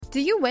Do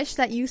you wish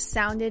that you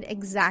sounded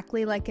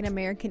exactly like an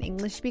American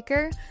English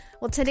speaker?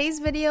 Well, today's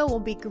video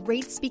will be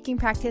great speaking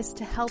practice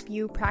to help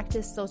you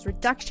practice those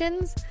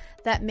reductions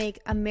that make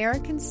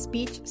American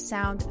speech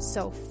sound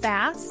so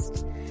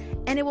fast,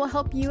 and it will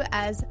help you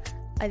as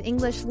an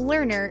English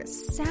learner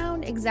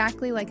sound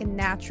exactly like a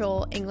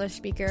natural English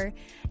speaker,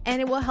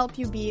 and it will help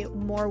you be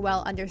more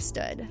well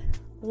understood.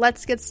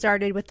 Let's get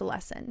started with the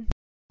lesson.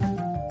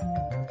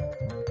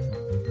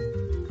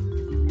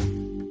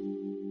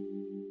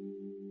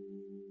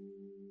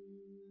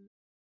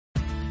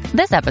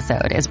 This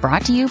episode is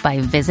brought to you by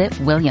Visit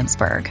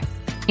Williamsburg.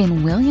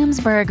 In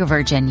Williamsburg,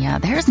 Virginia,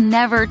 there's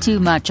never too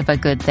much of a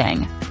good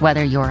thing.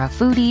 Whether you're a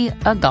foodie,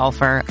 a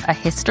golfer, a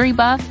history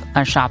buff,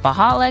 a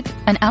shopaholic,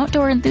 an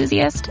outdoor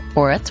enthusiast,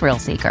 or a thrill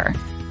seeker,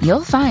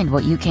 you'll find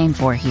what you came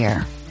for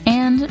here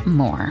and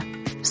more.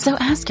 So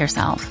ask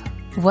yourself,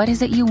 what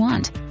is it you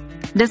want?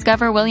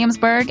 Discover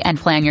Williamsburg and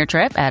plan your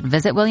trip at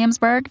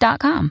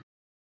visitwilliamsburg.com.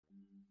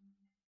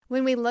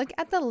 When we look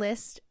at the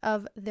list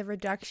of the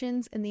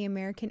reductions in the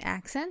American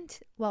accent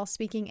while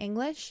speaking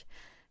English,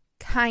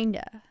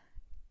 kinda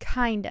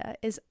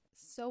is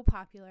so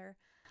popular.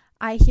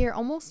 I hear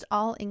almost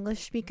all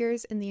English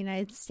speakers in the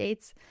United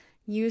States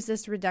use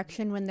this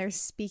reduction when they're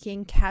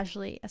speaking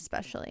casually,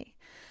 especially.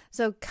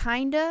 So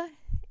kinda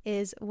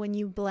is when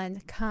you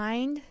blend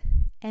kind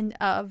and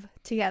of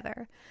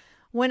together.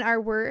 When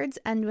our words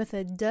end with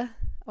a d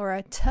or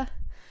a t,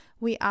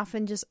 we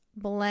often just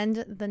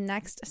blend the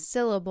next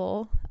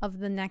syllable of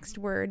the next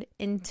word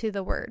into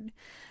the word.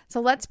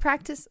 So let's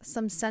practice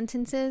some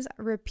sentences.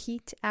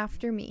 Repeat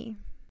after me.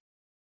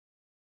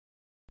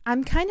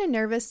 I'm kind of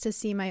nervous to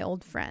see my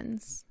old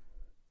friends.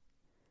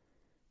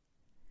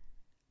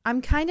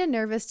 I'm kind of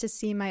nervous to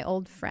see my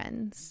old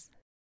friends.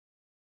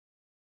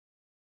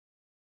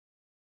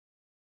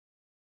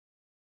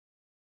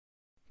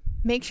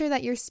 Make sure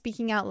that you're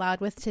speaking out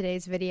loud with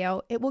today's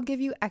video. It will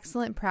give you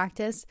excellent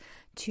practice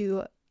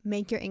to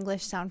make your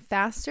English sound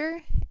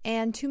faster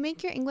and to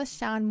make your English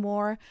sound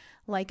more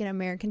like an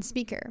American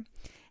speaker.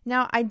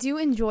 Now, I do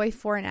enjoy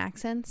foreign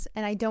accents,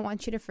 and I don't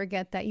want you to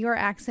forget that your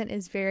accent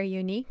is very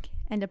unique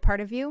and a part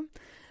of you.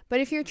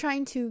 But if you're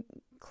trying to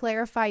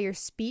clarify your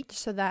speech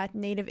so that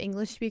native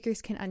English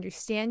speakers can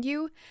understand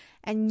you,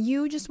 and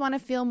you just want to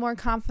feel more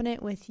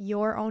confident with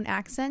your own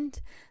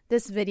accent,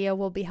 this video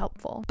will be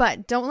helpful.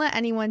 But don't let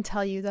anyone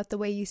tell you that the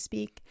way you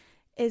speak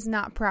is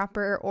not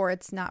proper or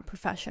it's not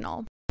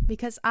professional,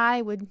 because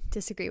I would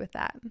disagree with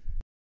that.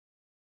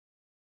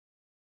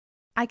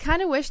 I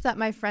kind of wish that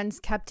my friends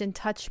kept in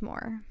touch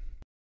more.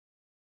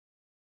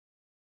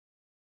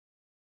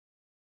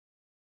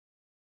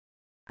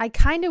 I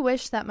kind of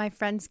wish that my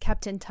friends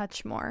kept in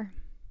touch more.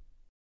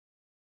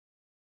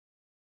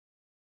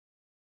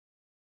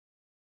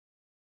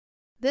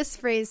 This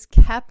phrase,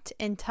 kept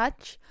in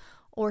touch,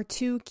 or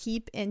to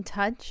keep in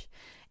touch,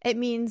 it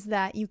means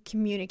that you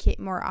communicate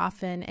more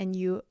often and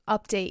you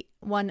update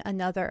one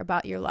another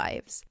about your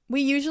lives.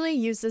 We usually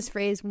use this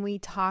phrase when we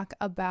talk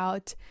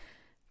about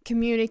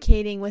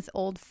communicating with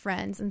old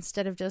friends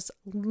instead of just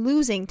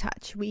losing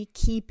touch. We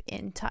keep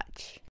in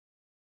touch.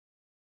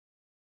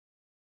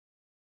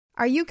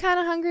 Are you kind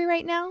of hungry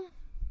right now?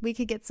 We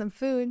could get some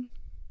food.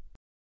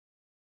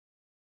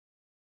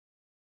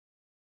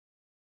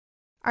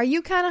 Are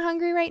you kind of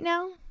hungry right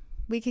now?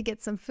 We could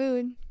get some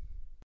food.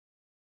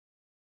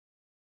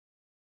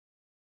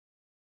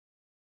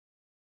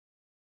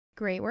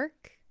 Great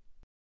work.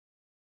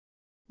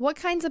 What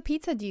kinds of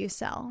pizza do you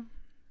sell?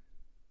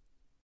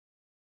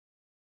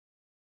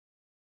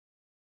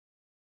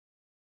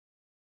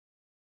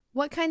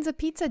 What kinds of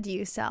pizza do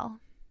you sell?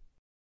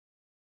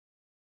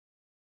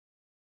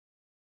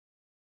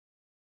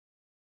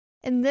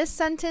 In this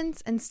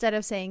sentence, instead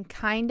of saying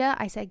kinda,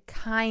 I say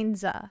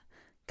kindsa.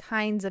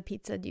 Kinds of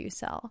pizza do you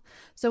sell?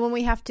 So when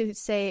we have to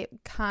say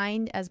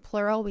kind as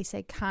plural, we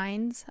say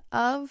kinds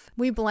of.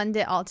 We blend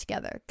it all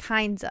together.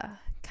 Kindsa.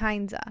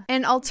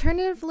 And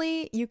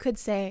alternatively, you could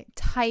say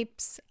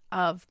types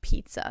of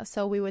pizza.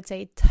 So we would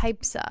say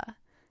typesa.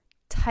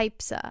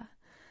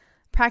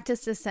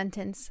 Practice this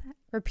sentence.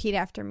 Repeat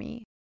after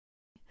me.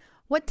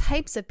 What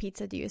types of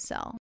pizza do you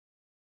sell?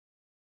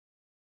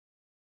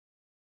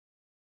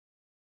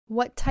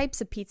 What types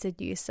of pizza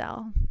do you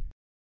sell?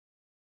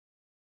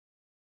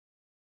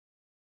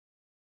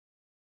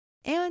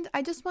 And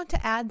I just want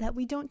to add that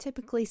we don't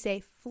typically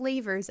say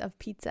flavors of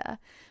pizza.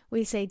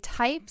 We say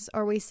types,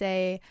 or we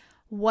say,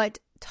 what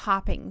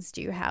toppings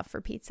do you have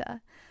for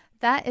pizza?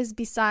 That is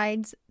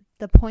besides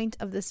the point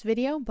of this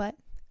video, but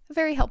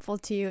very helpful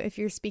to you if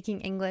you're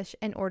speaking English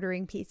and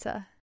ordering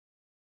pizza.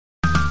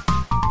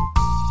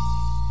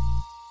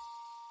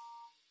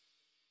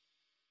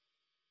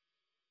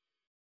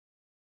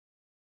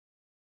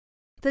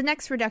 The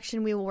next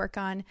reduction we will work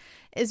on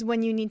is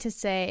when you need to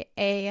say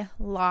a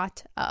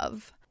lot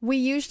of. We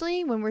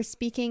usually, when we're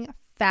speaking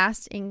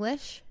fast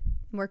English,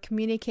 and we're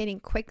communicating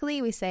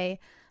quickly, we say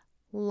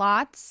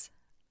lots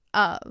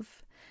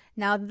of.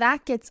 Now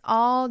that gets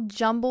all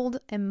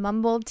jumbled and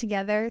mumbled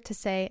together to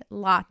say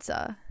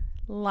lotsa.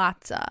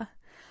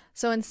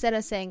 So instead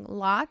of saying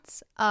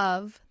lots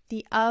of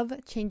the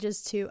of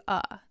changes to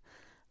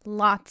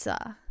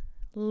lotsa,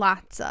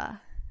 lotsa.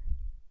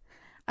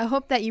 I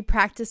hope that you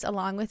practice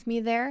along with me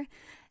there.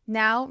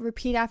 Now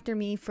repeat after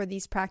me for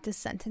these practice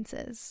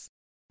sentences.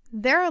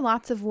 There are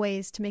lots of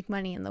ways to make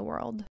money in the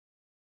world.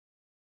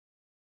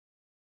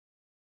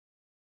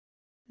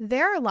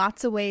 There are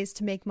lots of ways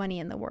to make money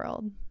in the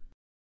world.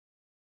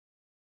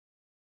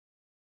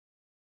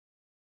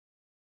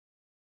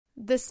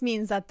 This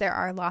means that there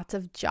are lots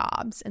of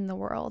jobs in the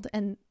world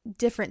and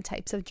different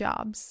types of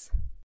jobs.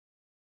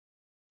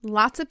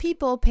 Lots of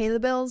people pay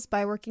the bills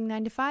by working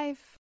 9 to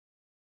 5.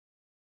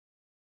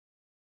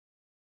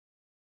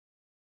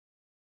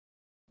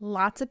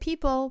 Lots of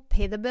people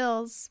pay the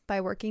bills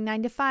by working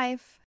 9 to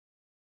 5.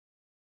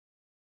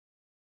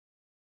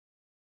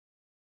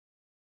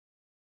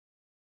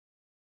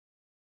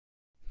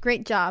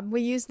 Great job.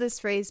 We use this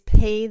phrase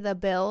pay the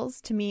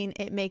bills to mean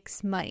it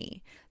makes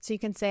money. So you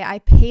can say I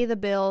pay the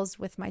bills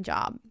with my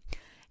job.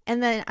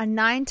 And then a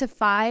 9 to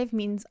 5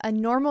 means a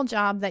normal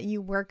job that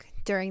you work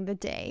during the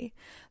day.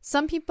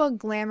 Some people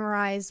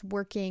glamorize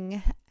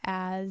working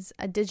as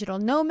a digital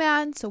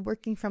nomad, so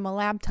working from a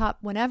laptop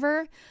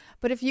whenever.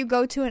 But if you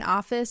go to an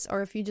office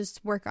or if you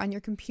just work on your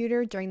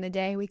computer during the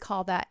day, we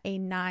call that a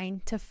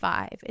 9 to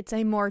 5. It's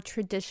a more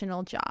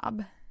traditional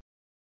job.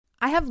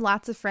 I have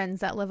lots of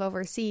friends that live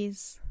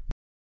overseas.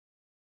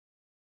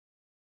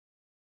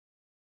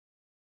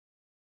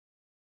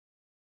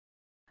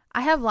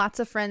 I have lots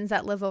of friends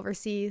that live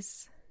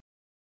overseas.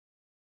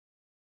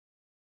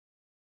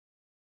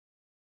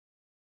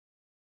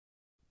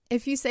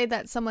 If you say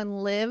that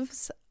someone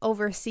lives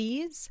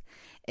overseas,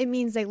 it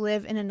means they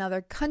live in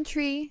another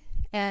country,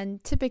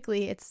 and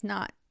typically it's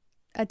not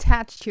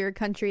attached to your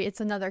country, it's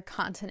another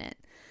continent.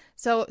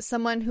 So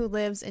someone who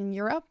lives in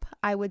Europe,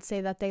 I would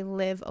say that they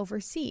live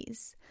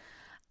overseas.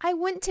 I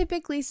wouldn't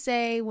typically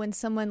say when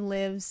someone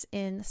lives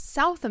in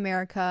South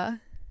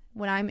America,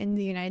 when I'm in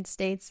the United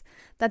States,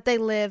 that they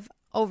live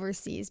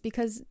overseas,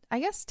 because I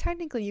guess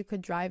technically you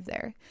could drive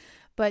there.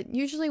 But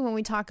usually when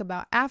we talk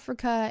about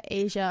Africa,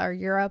 Asia, or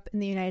Europe in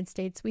the United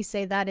States, we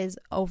say that is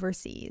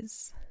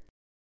overseas.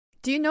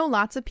 Do you know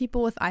lots of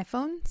people with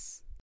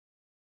iPhones?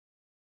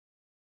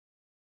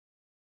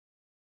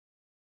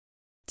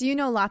 Do you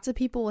know lots of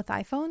people with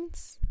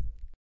iPhones?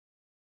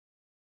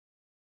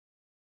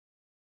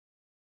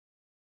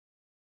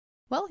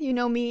 Well, you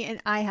know me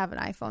and I have an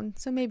iPhone,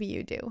 so maybe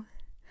you do.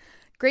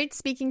 Great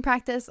speaking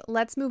practice.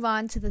 Let's move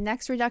on to the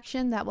next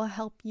reduction that will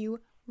help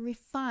you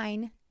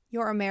refine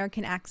your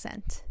American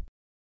accent.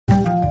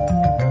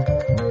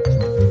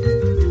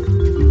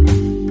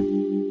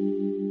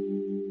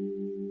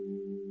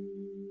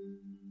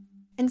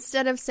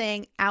 Instead of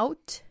saying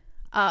out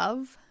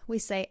of, we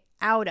say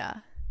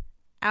outa,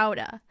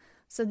 outa.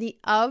 So the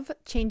of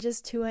changes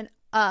to an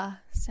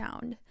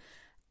sound.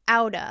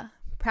 Outa.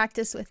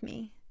 Practice with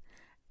me.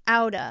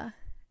 Outa,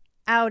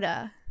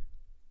 outa.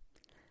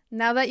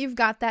 Now that you've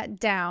got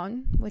that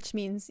down, which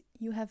means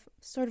you have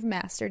sort of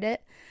mastered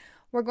it,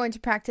 we're going to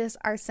practice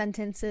our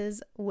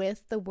sentences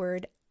with the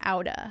word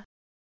outa.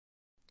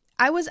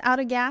 I was out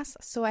of gas,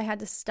 so I had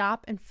to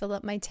stop and fill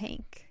up my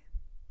tank.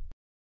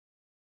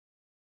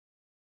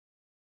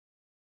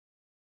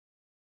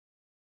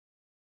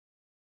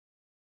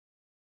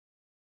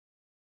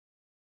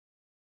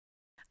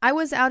 I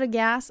was out of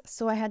gas,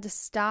 so I had to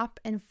stop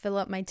and fill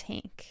up my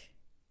tank.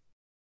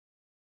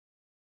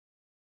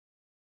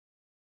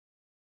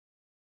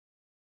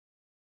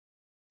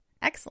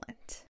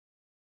 Excellent.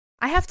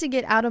 I have to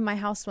get out of my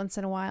house once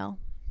in a while.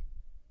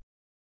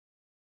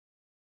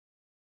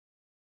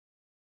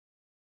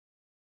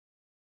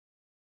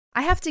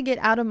 I have to get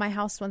out of my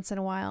house once in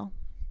a while.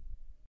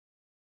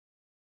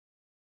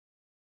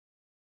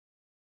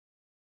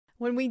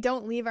 When we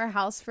don't leave our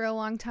house for a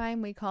long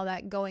time, we call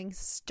that going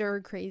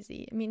stir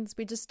crazy. It means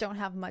we just don't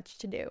have much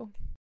to do.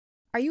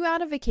 Are you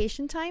out of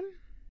vacation time?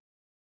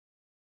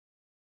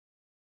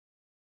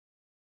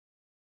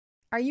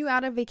 Are you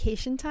out of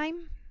vacation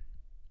time?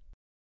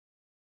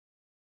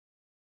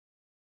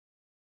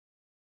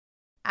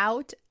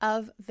 Out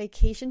of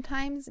vacation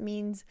times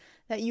means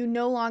that you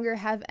no longer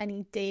have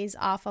any days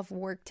off of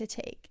work to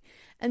take.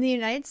 In the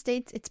United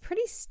States, it's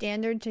pretty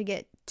standard to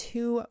get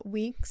 2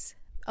 weeks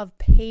of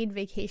paid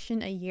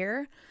vacation a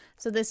year.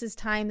 So this is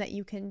time that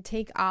you can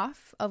take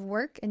off of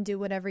work and do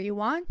whatever you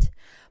want.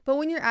 But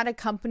when you're at a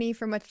company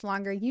for much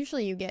longer,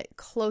 usually you get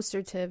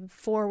closer to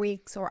 4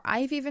 weeks, or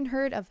I've even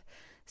heard of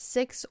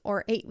 6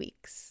 or 8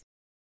 weeks.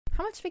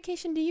 How much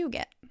vacation do you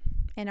get?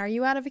 And are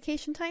you out of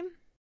vacation time?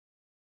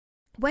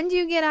 When do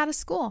you get out of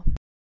school?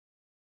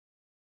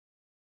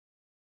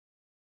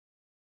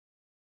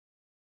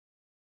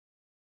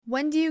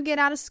 When do you get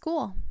out of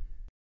school?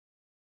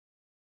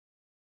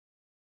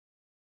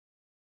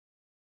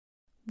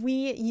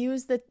 We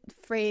use the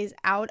phrase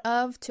out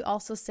of to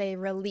also say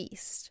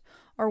released,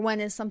 or when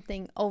is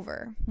something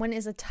over. When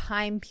is a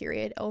time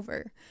period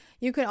over?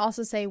 You could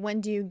also say,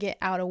 when do you get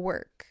out of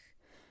work?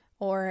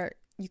 Or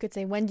you could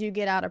say, when do you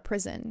get out of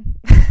prison?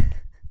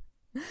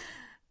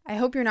 I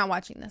hope you're not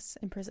watching this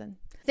in prison.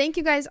 Thank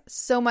you guys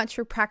so much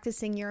for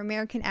practicing your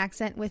American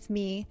accent with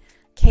me,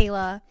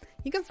 Kayla.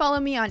 You can follow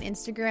me on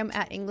Instagram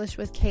at English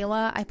with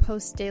Kayla. I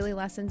post daily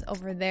lessons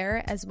over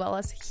there as well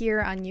as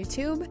here on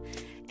YouTube.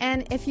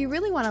 And if you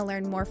really want to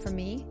learn more from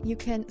me, you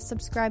can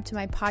subscribe to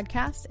my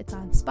podcast. It's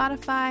on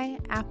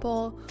Spotify,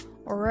 Apple,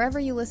 or wherever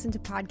you listen to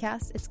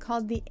podcasts. It's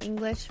called the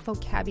English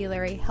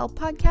Vocabulary Help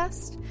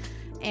Podcast.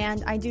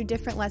 And I do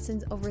different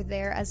lessons over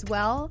there as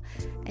well,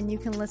 and you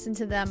can listen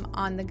to them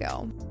on the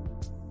go.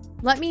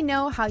 Let me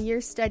know how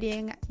you're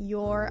studying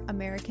your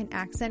American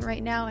accent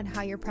right now and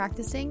how you're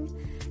practicing,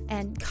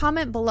 and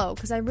comment below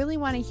because I really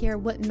want to hear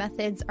what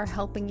methods are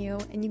helping you,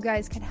 and you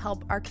guys can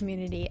help our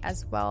community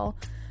as well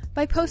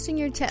by posting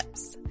your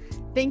tips.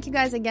 Thank you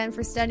guys again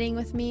for studying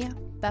with me.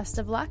 Best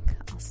of luck.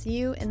 I'll see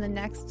you in the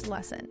next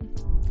lesson.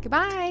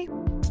 Goodbye.